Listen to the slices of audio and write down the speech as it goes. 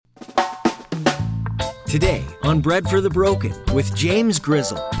Today on Bread for the Broken with James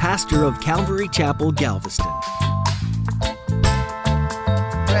Grizzle, pastor of Calvary Chapel, Galveston.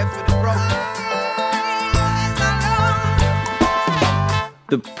 Bread for the broken.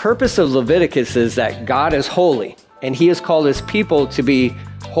 The purpose of Leviticus is that God is holy, and he has called his people to be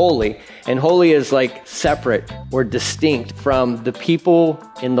holy. And holy is like separate or distinct from the people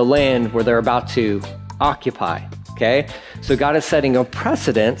in the land where they're about to occupy, okay? So God is setting a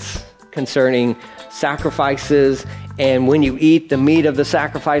precedence concerning sacrifices, and when you eat the meat of the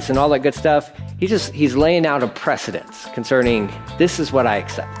sacrifice and all that good stuff, he's laying out a precedence concerning this is what I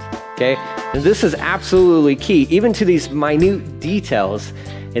accept, okay? And this is absolutely key. Even to these minute details,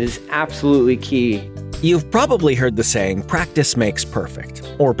 it is absolutely key. You've probably heard the saying, practice makes perfect.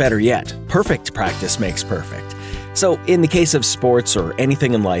 Or better yet, perfect practice makes perfect. So in the case of sports or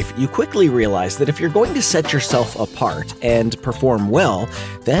anything in life, you quickly realize that if you're going to set yourself apart and perform well,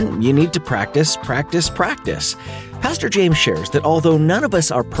 then you need to practice. Pastor James shares that although none of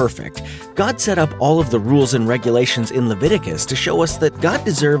us are perfect, God set up all of the rules and regulations in Leviticus to show us that God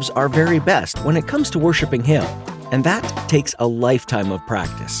deserves our very best when it comes to worshiping Him. And that takes a lifetime of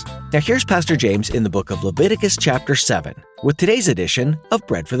practice. Now here's Pastor James in the book of Leviticus chapter 7 with today's edition of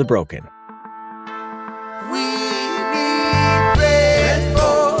Bread for the Broken. We need bread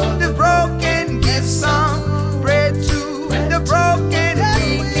for the broken. Give some bread to the broken.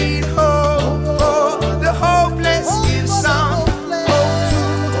 We need hope for the hopeless. Give some hope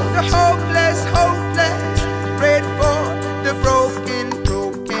to the hopeless. Bread for the broken.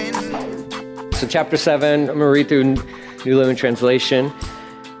 So chapter 7, I'm going to read through New Living Translation.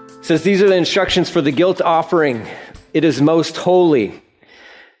 It says, these are the instructions for the guilt offering. It is most holy.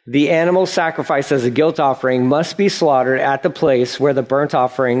 The animal sacrificed as a guilt offering must be slaughtered at the place where the burnt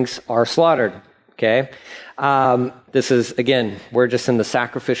offerings are slaughtered. Okay? This is, again, we're just in the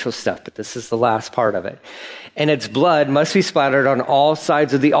sacrificial stuff, but this is the last part of it. And its blood must be splattered on all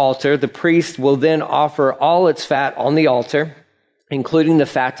sides of the altar. The priest will then offer all its fat on the altar, including the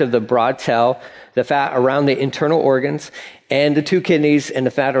fat of the broad tail, the fat around the internal organs, and the 2 kidneys, and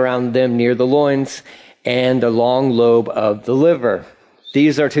the fat around them near the loins, and the long lobe of the liver.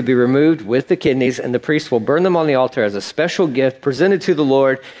 These are to be removed with the kidneys, and the priest will burn them on the altar as a special gift presented to the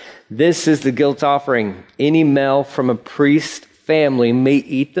Lord. This is the guilt offering. Any male from a priest family may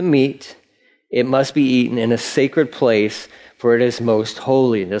eat the meat. It must be eaten in a sacred place, for it is most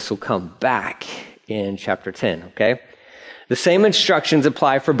holy. This will come back in chapter 10, okay? The same instructions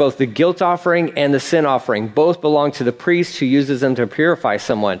apply for both the guilt offering and the sin offering. Both belong to the priest who uses them to purify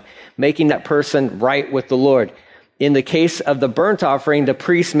someone, making that person right with the Lord. In the case of the burnt offering, the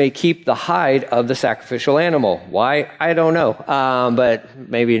priest may keep the hide of the sacrificial animal. Why? I don't know. But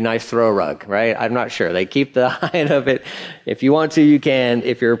maybe a nice throw rug, right? I'm not sure. They keep the hide of it. If you want to, you can.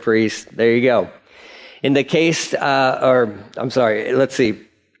 If you're a priest, there you go. In the case, let's see.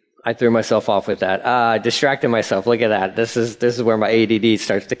 I threw myself off with that. Distracted myself. Look at that. This is where my ADD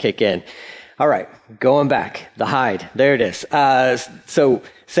starts to kick in. All right, going back. The hide. There it is. So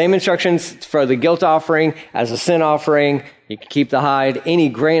same instructions for the guilt offering as a sin offering. You can keep the hide. Any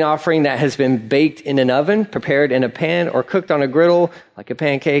grain offering that has been baked in an oven, prepared in a pan, or cooked on a griddle like a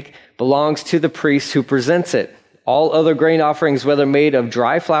pancake belongs to the priest who presents it. All other grain offerings, whether made of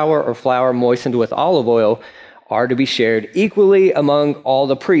dry flour or flour moistened with olive oil, are to be shared equally among all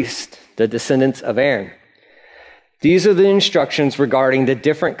the priests, the descendants of Aaron. These are the instructions regarding the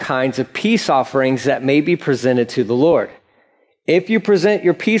different kinds of peace offerings that may be presented to the Lord. If you present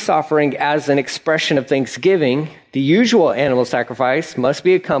your peace offering as an expression of thanksgiving, the usual animal sacrifice must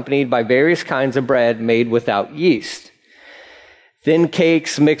be accompanied by various kinds of bread made without yeast. Thin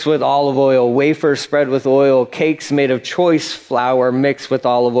cakes mixed with olive oil, wafers spread with oil, cakes made of choice flour mixed with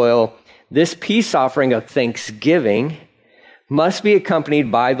olive oil. This peace offering of thanksgiving must be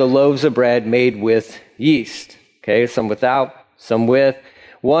accompanied by the loaves of bread made with yeast. Okay, some without, some with.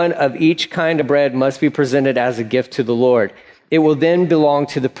 One of each kind of bread must be presented as a gift to the Lord. It will then belong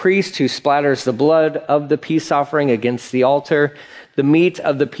to the priest who splatters the blood of the peace offering against the altar. The meat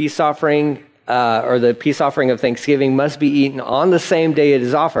of the peace offering, or the peace offering of thanksgiving must be eaten on the same day it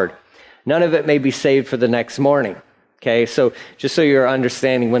is offered. None of it may be saved for the next morning. Okay, so just so you're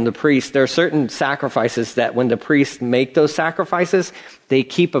understanding, there are certain sacrifices that when the priests make those sacrifices, they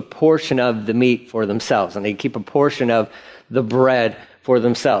keep a portion of the meat for themselves, and they keep a portion of the bread for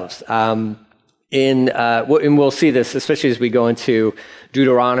themselves. And we'll see this, especially as we go into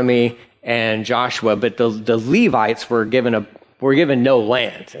Deuteronomy and Joshua, but the Levites were given no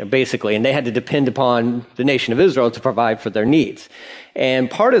land, basically, and they had to depend upon the nation of Israel to provide for their needs.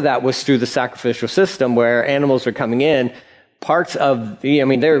 And part of that was through the sacrificial system where animals were coming in, parts of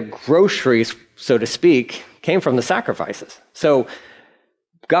their groceries, so to speak, came from the sacrifices. So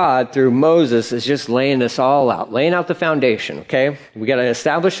God, through Moses, is just laying this all out, laying out the foundation, okay? We got to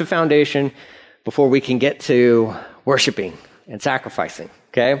establish the foundation before we can get to worshiping and sacrificing,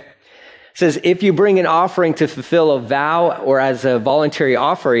 okay? It says, if you bring an offering to fulfill a vow or as a voluntary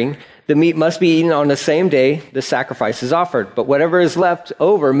offering, the meat must be eaten on the same day the sacrifice is offered, but whatever is left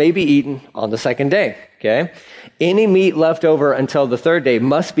over may be eaten on the second day, okay? Any meat left over until the third day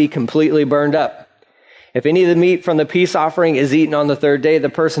must be completely burned up. If any of the meat from the peace offering is eaten on the third day, the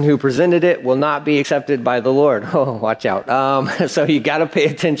person who presented it will not be accepted by the Lord. Oh, watch out. So you got to pay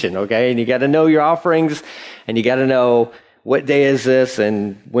attention, okay? And you got to know your offerings, and you got to know what day is this,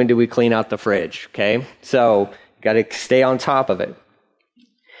 and when do we clean out the fridge, okay? So you got to stay on top of it. It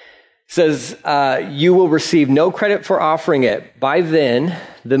says, you will receive no credit for offering it. By then,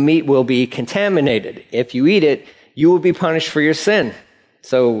 the meat will be contaminated. If you eat it, you will be punished for your sin.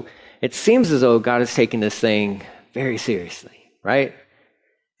 So it seems as though God is taking this thing very seriously, right?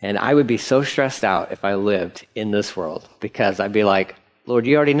 And I would be so stressed out if I lived in this world, because I'd be like, Lord,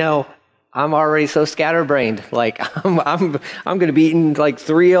 you already know I'm already so scatterbrained. Like I'm going to be eating like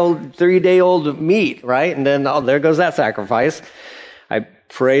 3-day-old meat, right? And then there goes that sacrifice. I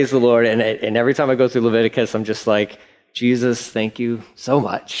praise the Lord, and every time I go through Leviticus, I'm just like, Jesus, thank you so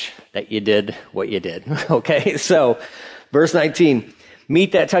much that you did what you did. Okay, so verse 19.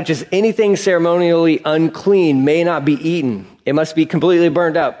 Meat that touches anything ceremonially unclean may not be eaten. It must be completely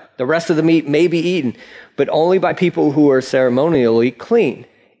burned up. The rest of the meat may be eaten, but only by people who are ceremonially clean.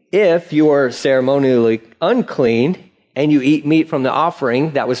 If you are ceremonially unclean and you eat meat from the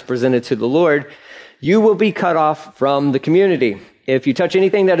offering that was presented to the Lord, you will be cut off from the community. If you touch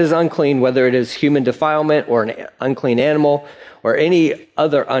anything that is unclean, whether it is human defilement or an unclean animal or any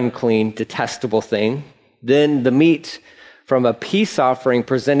other unclean, detestable thing, then the meat from a peace offering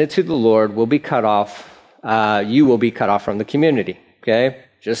presented to the Lord will be cut off. You will be cut off from the community. Okay?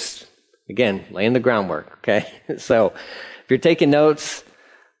 Just, again, laying the groundwork. Okay? So if you're taking notes,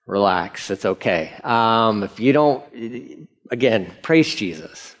 relax. It's okay. If you don't, again, praise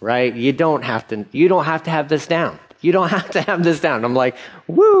Jesus, right? You don't have to have this down. You don't have to have this down. I'm like,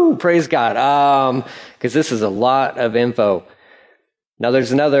 woo, praise God. Because this is a lot of info. Now,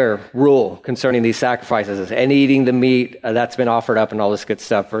 there's another rule concerning these sacrifices and eating the meat that's been offered up and all this good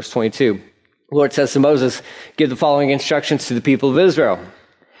stuff. Verse 22, the Lord says to Moses, give the following instructions to the people of Israel.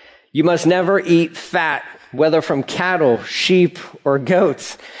 You must never eat fat, whether from cattle, sheep, or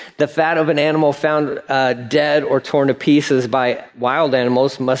goats. The fat of an animal found dead or torn to pieces by wild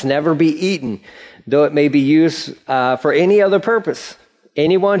animals must never be eaten, though it may be used for any other purpose.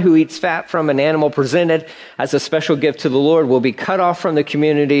 Anyone who eats fat from an animal presented as a special gift to the Lord will be cut off from the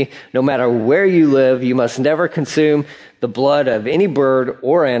community. No matter where you live, you must never consume the blood of any bird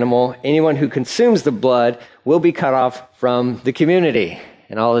or animal. Anyone who consumes the blood will be cut off from the community.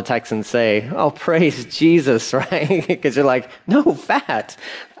 And all the Texans say, oh, praise Jesus, right? Because you're like, no, fat.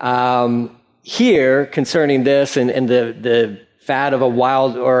 Here, concerning this and the fat of a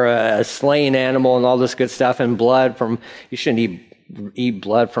wild or a slain animal and all this good stuff and blood from, you shouldn't eat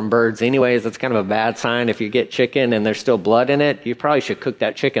blood from birds anyways. That's kind of a bad sign. If you get chicken and there's still blood in it, you probably should cook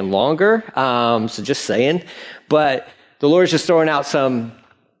that chicken longer. So just saying. But the Lord's just throwing out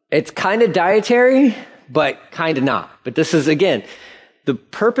it's kind of dietary, but kind of not. But this is, again, the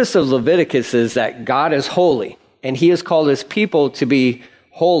purpose of Leviticus is that God is holy, and he has called his people to be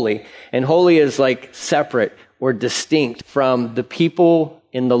holy. And holy is like separate or distinct from the people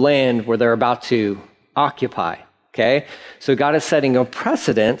in the land where they're about to occupy. Okay, so God is setting a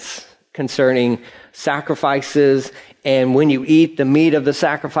precedence concerning sacrifices, and when you eat the meat of the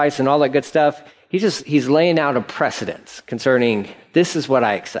sacrifice and all that good stuff, he's laying out a precedence concerning this is what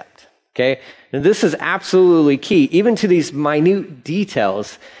I accept. Okay, and this is absolutely key, even to these minute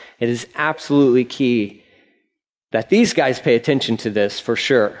details. It is absolutely key that these guys pay attention to this for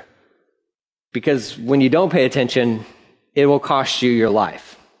sure, because when you don't pay attention, it will cost you your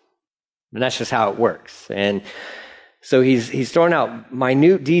life, and that's just how it works. And so he's throwing out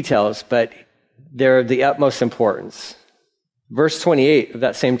minute details, but they're of the utmost importance. Verse 28 of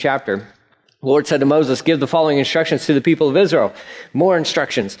that same chapter, the Lord said to Moses, give the following instructions to the people of Israel. More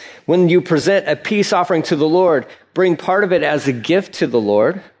instructions. When you present a peace offering to the Lord, bring part of it as a gift to the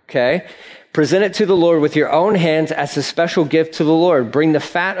Lord, okay? Present it to the Lord with your own hands as a special gift to the Lord. Bring the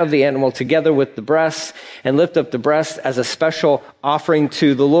fat of the animal together with the breasts and lift up the breast as a special offering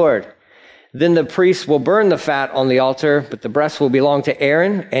to the Lord. Then the priest will burn the fat on the altar, but the breast will belong to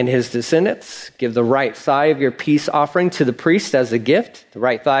Aaron and his descendants. Give the right thigh of your peace offering to the priest as a gift. The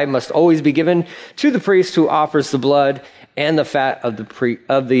right thigh must always be given to the priest who offers the blood and the fat of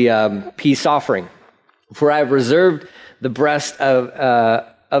the peace offering. For I have reserved the breast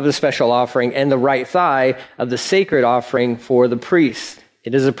of the special offering and the right thigh of the sacred offering for the priest.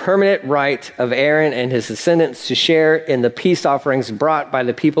 It is a permanent right of Aaron and his descendants to share in the peace offerings brought by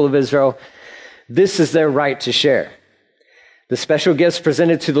the people of Israel. This is their right to share. The special gifts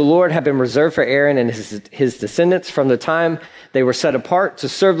presented to the Lord have been reserved for Aaron and his descendants from the time they were set apart to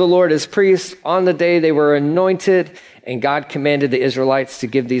serve the Lord as priests on the day they were anointed, and God commanded the Israelites to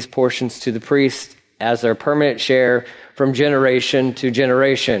give these portions to the priests as their permanent share from generation to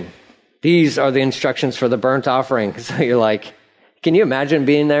generation. These are the instructions for the burnt offering. So you're like, can you imagine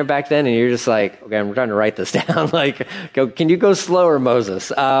being there back then? And you're just like, okay, I'm trying to write this down. Like, can you go slower,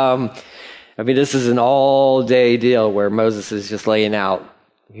 Moses? This is an all-day deal where Moses is just laying out,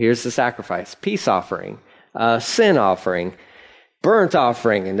 here's the sacrifice, peace offering, sin offering, burnt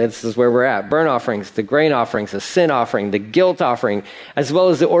offering, and this is where we're at. Burnt offerings, the grain offerings, the sin offering, the guilt offering, as well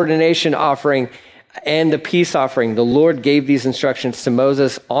as the ordination offering and the peace offering. The Lord gave these instructions to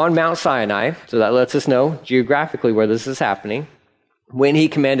Moses on Mount Sinai, so that lets us know geographically where this is happening, when he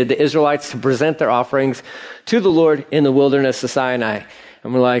commanded the Israelites to present their offerings to the Lord in the wilderness of Sinai.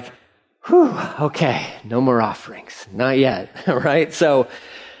 And we're like, whew, okay, no more offerings. Not yet, right? So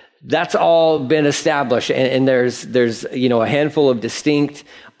that's all been established. And there's a handful of distinct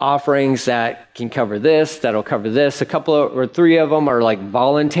offerings that can cover this, that'll cover this. A couple or three of them are like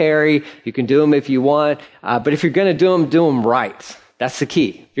voluntary. You can do them if you want. But if you're going to do them right. That's the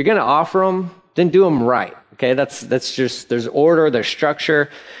key. If you're going to offer them, then do them right. Okay, that's just, there's order, there's structure.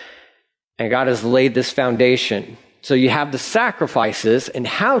 And God has laid this foundation. So you have the sacrifices and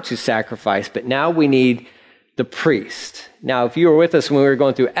how to sacrifice, but now we need the priest. Now, if you were with us when we were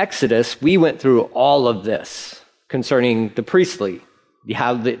going through Exodus, we went through all of this concerning the priestly. You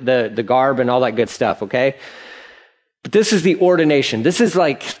have the garb and all that good stuff, okay? But this is the ordination. This is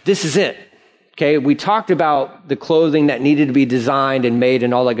it, okay? We talked about the clothing that needed to be designed and made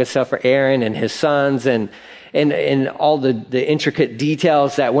and all that good stuff for Aaron and his sons and all the intricate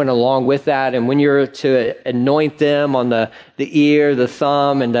details that went along with that. And when you're to anoint them on the ear, the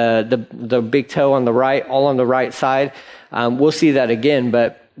thumb, and the big toe on the right, all on the right side, we'll see that again.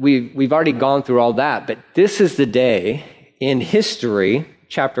 But we've already gone through all that. But this is the day in history,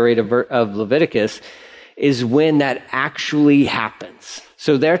 chapter 8 of Leviticus, is when that actually happens.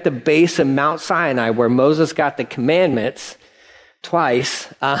 So they're at the base of Mount Sinai where Moses got the commandments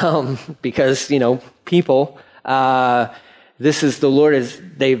twice, because, people,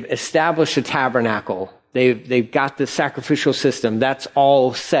 they've established a tabernacle. They've got the sacrificial system. That's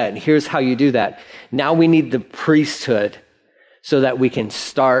all set. Here's how you do that. Now we need the priesthood so that we can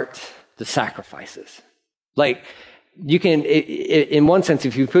start the sacrifices. Like, you can, in one sense,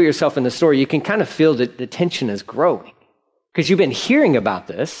 if you put yourself in the story, you can kind of feel that the tension is growing. Because you've been hearing about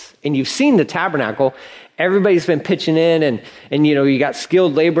this, and you've seen the tabernacle. Everybody's been pitching in, and you got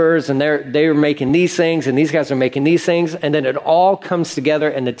skilled laborers, and they're making these things, and these guys are making these things, and then it all comes together,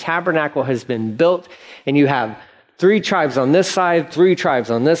 and the tabernacle has been built, and you have 3 tribes on this side, 3 tribes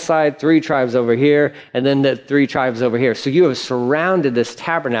on this side, 3 tribes over here, and then the 3 tribes over here. So you have surrounded this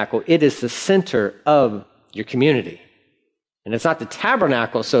tabernacle. It is the center of your community. And it's not the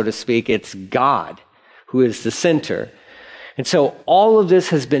tabernacle, so to speak, it's God who is the center. And so all of this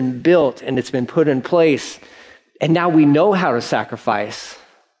has been built and it's been put in place. And now we know how to sacrifice.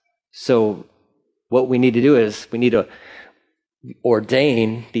 So what we need to do is we need to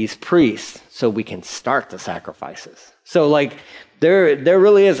ordain these priests so we can start the sacrifices. So there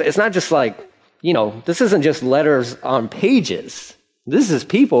really is, it's not just this isn't just letters on pages. This is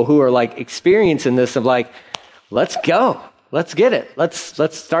people who are experiencing this of let's go. Let's get it. Let's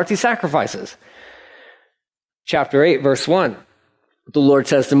start these sacrifices. Chapter 8, verse 1. The Lord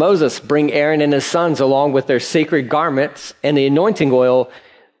says to Moses, bring Aaron and his sons along with their sacred garments and the anointing oil,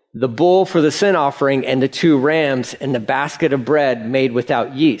 the bull for the sin offering, and the 2 rams, and the basket of bread made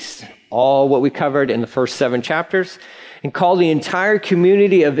without yeast. All what we covered in the first 7 chapters. And call the entire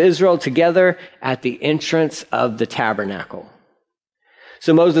community of Israel together at the entrance of the tabernacle.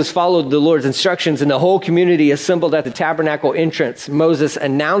 So Moses followed the Lord's instructions, and the whole community assembled at the tabernacle entrance. Moses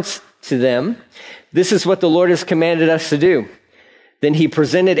announced to them, this is what the Lord has commanded us to do. Then he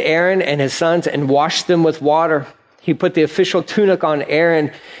presented Aaron and his sons and washed them with water. He put the official tunic on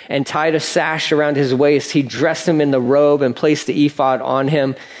Aaron and tied a sash around his waist. He dressed him in the robe and placed the ephod on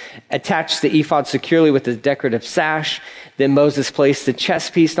him, attached the ephod securely with the decorative sash. Then Moses placed the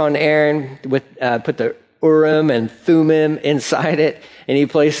chest piece on Aaron, put the Urim and Thummim inside it, and he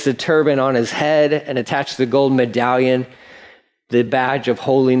placed the turban on his head and attached the gold medallion, the badge of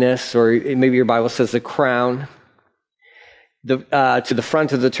holiness, or maybe your Bible says the crown. to the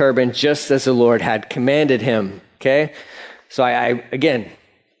front of the turban, just as the Lord had commanded him. Okay? So I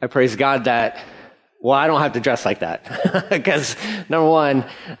praise God that, well, I don't have to dress like that. Because number one,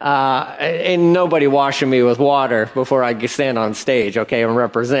 ain't nobody washing me with water before I stand on stage, okay, and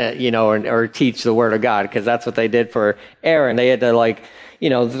represent, or teach the word of God, because that's what they did for Aaron. They had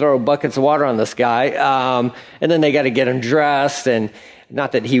to throw buckets of water on this guy. And then they got to get him dressed, and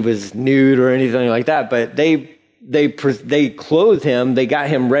not that he was nude or anything like that, but they clothed him, they got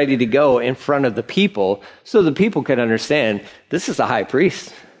him ready to go in front of the people so the people could understand this is the high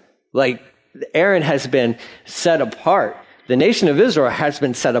priest. Like, Aaron has been set apart. The nation of Israel has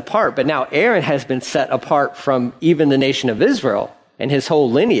been set apart, but now Aaron has been set apart from even the nation of Israel and his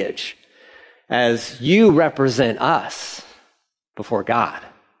whole lineage, as you represent us before God.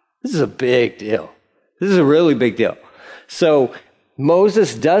 This is a big deal. This is a really big deal. So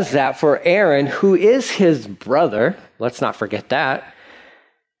Moses does that for Aaron, who is his brother. Let's not forget that.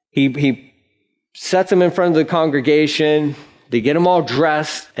 He sets him in front of the congregation. They get them all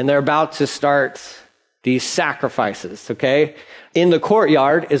dressed, and they're about to start these sacrifices, okay? In the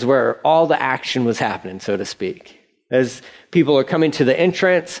courtyard is where all the action was happening, so to speak. As people are coming to the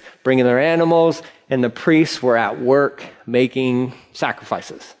entrance, bringing their animals, and the priests were at work making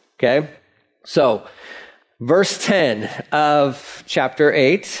sacrifices, okay? So, verse 10 of chapter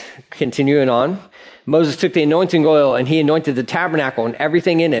 8, continuing on. Moses took the anointing oil and he anointed the tabernacle and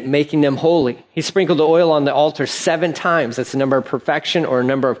everything in it, making them holy. He sprinkled the oil on the altar 7 times. That's the number of perfection or a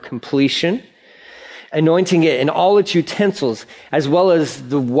number of completion. Anointing it in all its utensils, as well as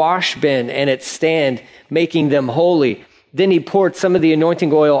the wash bin and its stand, making them holy. Then he poured some of the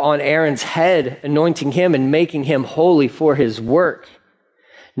anointing oil on Aaron's head, anointing him and making him holy for his work.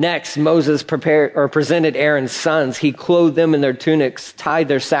 Next, Moses presented Aaron's sons. He clothed them in their tunics, tied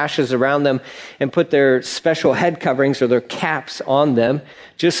their sashes around them, and put their special head coverings or their caps on them,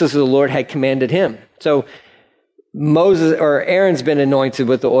 just as the Lord had commanded him. So Aaron's been anointed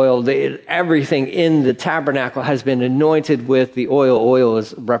with the oil. Everything in the tabernacle has been anointed with the oil. Oil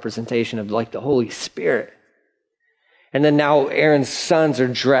is a representation of like the Holy Spirit. And then now Aaron's sons are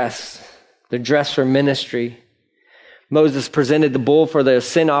dressed. They're dressed for ministry. Moses presented the bull for the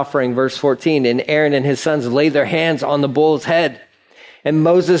sin offering, verse 14, and Aaron and his sons laid their hands on the bull's head, and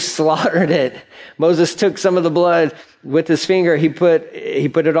Moses slaughtered it. Moses took some of the blood with his finger. He put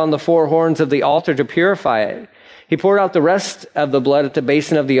it on the 4 horns of the altar to purify it. He poured out the rest of the blood at the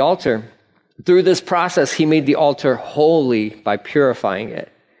basin of the altar. Through this process, he made the altar holy by purifying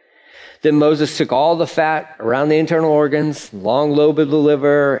it. Then Moses took all the fat around the internal organs, long lobe of the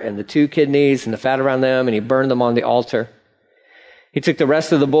liver, and the 2 kidneys, and the fat around them, and he burned them on the altar. He took the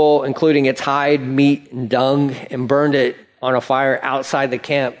rest of the bull, including its hide, meat, and dung, and burned it on a fire outside the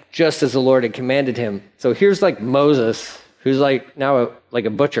camp, just as the Lord had commanded him. So here's like Moses, who's like now like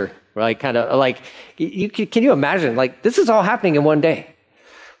a butcher, right? Kind of like, can you imagine? Like, this is all happening in one day.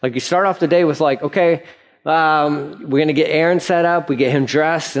 Like, you start off the day with like, okay, we're going to get Aaron set up. We get him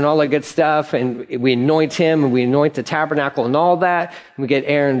dressed and all that good stuff. And we anoint him and we anoint the tabernacle and all that. And we get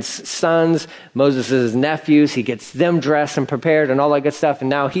Aaron's sons, Moses' nephews. He gets them dressed and prepared and all that good stuff. And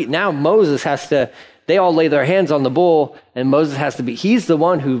now Moses has to, they all lay their hands on the bull, and Moses has to he's the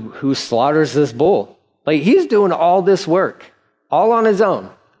one who slaughters this bull. Like, he's doing all this work all on his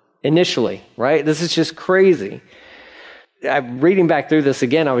own initially, right? This is just crazy. I'm reading back through this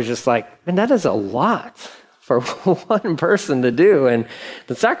again, I was just like, man, that is a lot for one person to do. And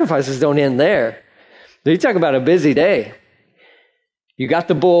the sacrifices don't end there. You talk about a busy day. You got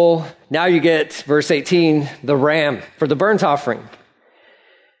the bull. Now you get, verse 18, the ram for the burnt offering.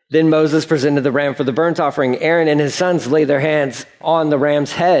 Then Moses presented the ram for the burnt offering. Aaron and his sons laid their hands on the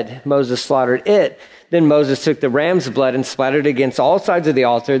ram's head. Moses slaughtered it. Then Moses took the ram's blood and splattered it against all sides of the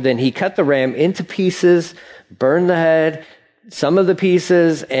altar. Then he cut the ram into pieces, burned the head, some of the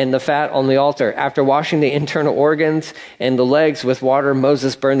pieces, and the fat on the altar. After washing the internal organs and the legs with water,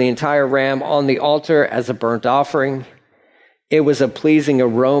 Moses burned the entire ram on the altar as a burnt offering. It was a pleasing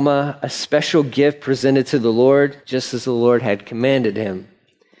aroma, a special gift presented to the Lord, just as the Lord had commanded him.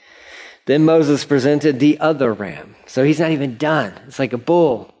 Then Moses presented the other ram. So he's not even done. It's like a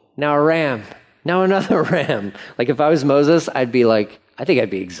bull, now a ram, now another ram. Like, if I was Moses, I'd be like, I think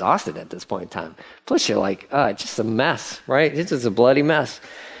I'd be exhausted at this point in time. Plus, you're like, it's just a mess, right? It's just a bloody mess.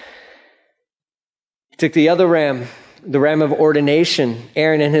 He took the other ram, the ram of ordination.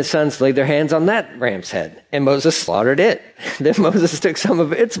 Aaron and his sons laid their hands on that ram's head, and Moses slaughtered it. Then Moses took some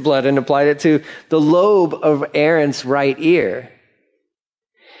of its blood and applied it to the lobe of Aaron's right ear,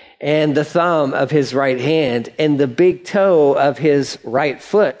 and the thumb of his right hand, and the big toe of his right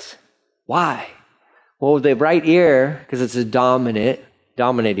foot. Why? Well, the right ear, because it's a dominant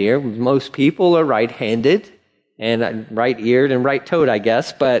ear. Most people are right-handed and right-eared and right-toed, I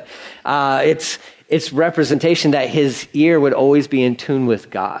guess. But it's representation that his ear would always be in tune with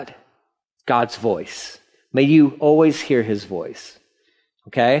God, God's voice. May you always hear his voice,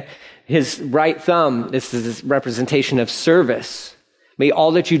 okay? His right thumb, this is this representation of service. May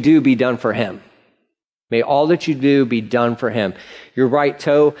all that you do be done for him. May all that you do be done for him. Your right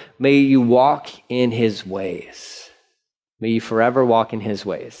toe, may you walk in his ways. May you forever walk in his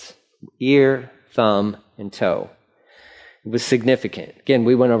ways. Ear, thumb, and toe. It was significant. Again,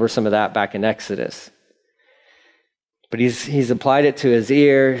 we went over some of that back in Exodus. But he's applied it to his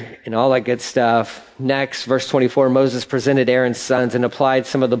ear and all that good stuff. Next, verse 24, Moses presented Aaron's sons and applied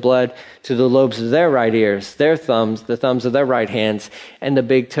some of the blood to the lobes of their right ears, their thumbs, the thumbs of their right hands, and the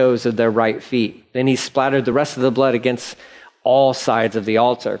big toes of their right feet. Then he splattered the rest of the blood against all sides of the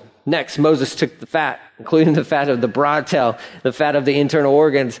altar. Next, Moses took the fat, including the fat of the broad tail, the fat of the internal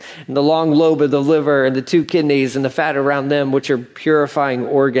organs, and the long lobe of the liver, and the 2 kidneys, and the fat around them, which are purifying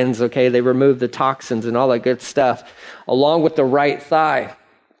organs, okay? They remove the toxins and all that good stuff, along with the right thigh.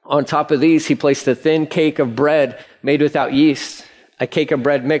 On top of these, he placed a thin cake of bread made without yeast, a cake of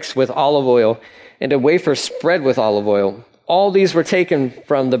bread mixed with olive oil, and a wafer spread with olive oil. All these were taken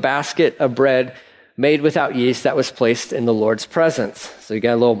from the basket of bread made without yeast that was placed in the Lord's presence. So you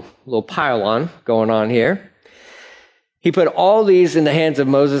got a little pile on going on here. He put all these in the hands of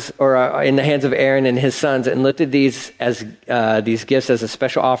Moses, or in the hands of Aaron and his sons, and lifted these as these gifts as a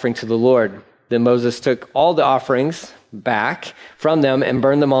special offering to the Lord. Then Moses took all the offerings back from them and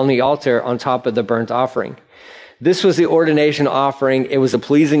burned them on the altar on top of the burnt offering. This was the ordination offering. It was a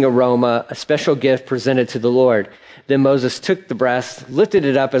pleasing aroma, a special gift presented to the Lord. Then Moses took the breast, lifted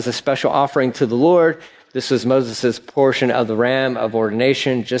it up as a special offering to the Lord. This was Moses' portion of the ram of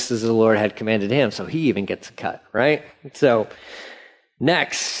ordination, just as the Lord had commanded him. So he even gets a cut, right? So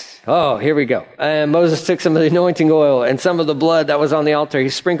next, here we go. Moses took some of the anointing oil and some of the blood that was on the altar. He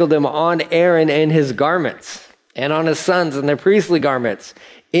sprinkled them on Aaron and his garments and on his sons and their priestly garments.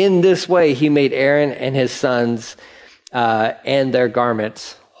 In this way, he made Aaron and his sons and their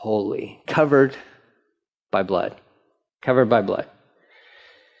garments holy, covered by blood. Covered by blood.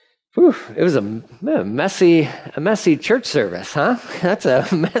 Whew, it was a messy church service, huh? That's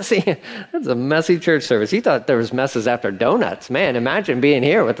a messy church service. He thought there was messes after donuts. Man, imagine being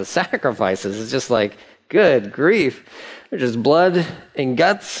here with the sacrifices. It's just like, good grief. There's just blood and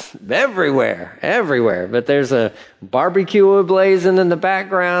guts everywhere. But there's a barbecue ablazing in the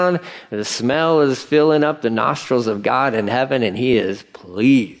background. The smell is filling up the nostrils of God in heaven, and he is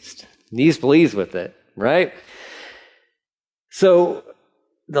pleased. He's pleased with it, right? So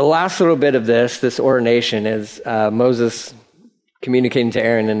the last little bit of this ordination is Moses communicating to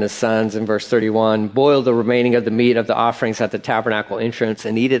Aaron and his sons in verse 31, boil the remaining of the meat of the offerings at the tabernacle entrance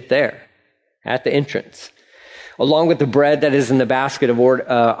and eat it there at the entrance, along with the bread that is in the basket of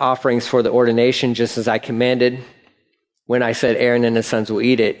offerings for the ordination, just as I commanded when I said Aaron and his sons will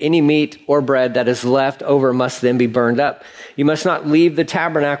eat it. Any meat or bread that is left over must then be burned up. You must not leave the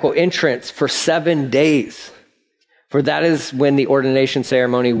tabernacle entrance for 7 days. For that is when the ordination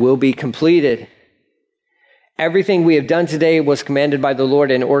ceremony will be completed. Everything we have done today was commanded by the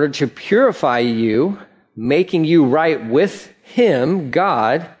Lord in order to purify you, making you right with him,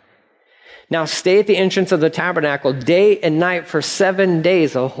 God. Now stay at the entrance of the tabernacle day and night for 7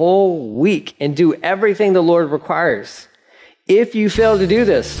 days, a whole week, and do everything the Lord requires. If you fail to do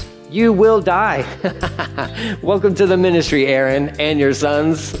this, you will die. Welcome to the ministry, Aaron and your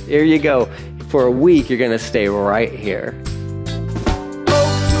sons. Here you go. For a week, you're going to stay right here.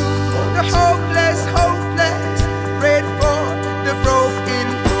 The hopeless, bread for the broken.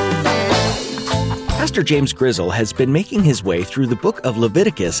 Pastor James Grizzle has been making his way through the book of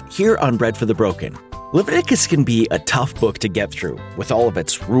Leviticus here on Bread for the Broken. Leviticus can be a tough book to get through, with all of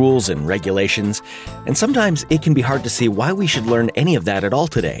its rules and regulations, and sometimes it can be hard to see why we should learn any of that at all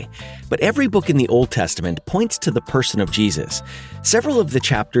today. But every book in the Old Testament points to the person of Jesus. Several of the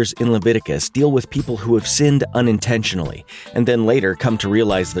chapters in Leviticus deal with people who have sinned unintentionally, and then later come to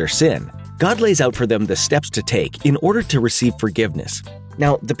realize their sin. God lays out for them the steps to take in order to receive forgiveness.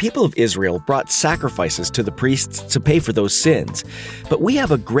 Now, the people of Israel brought sacrifices to the priests to pay for those sins, but we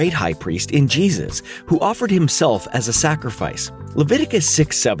have a great high priest in Jesus who offered himself as a sacrifice. Leviticus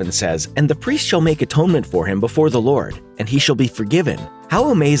 6:7 says, "And the priest shall make atonement for him before the Lord, and he shall be forgiven. How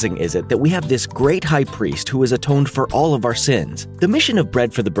amazing is it that we have this great high priest who has atoned for all of our sins? The mission of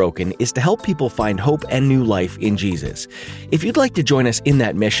Bread for the Broken is to help people find hope and new life in Jesus. If you'd like to join us in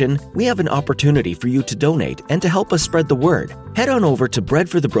that mission, we have an opportunity for you to donate and to help us spread the word. Head on over to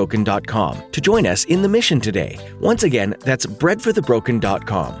breadforthebroken.com to join us in the mission today. Once again, that's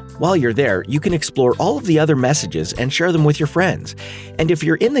breadforthebroken.com. While you're there, you can explore all of the other messages and share them with your friends. And if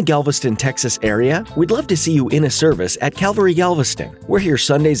you're in the Galveston, Texas area, we'd love to see you in a service at Calvary Galveston. We're here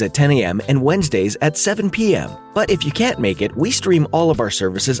Sundays at 10 a.m. and Wednesdays at 7 p.m. But if you can't make it, we stream all of our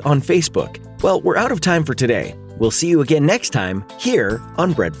services on Facebook. Well, we're out of time for today. We'll see you again next time here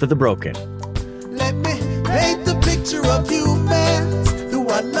on Bread for the Broken. Let me paint the picture of humanity.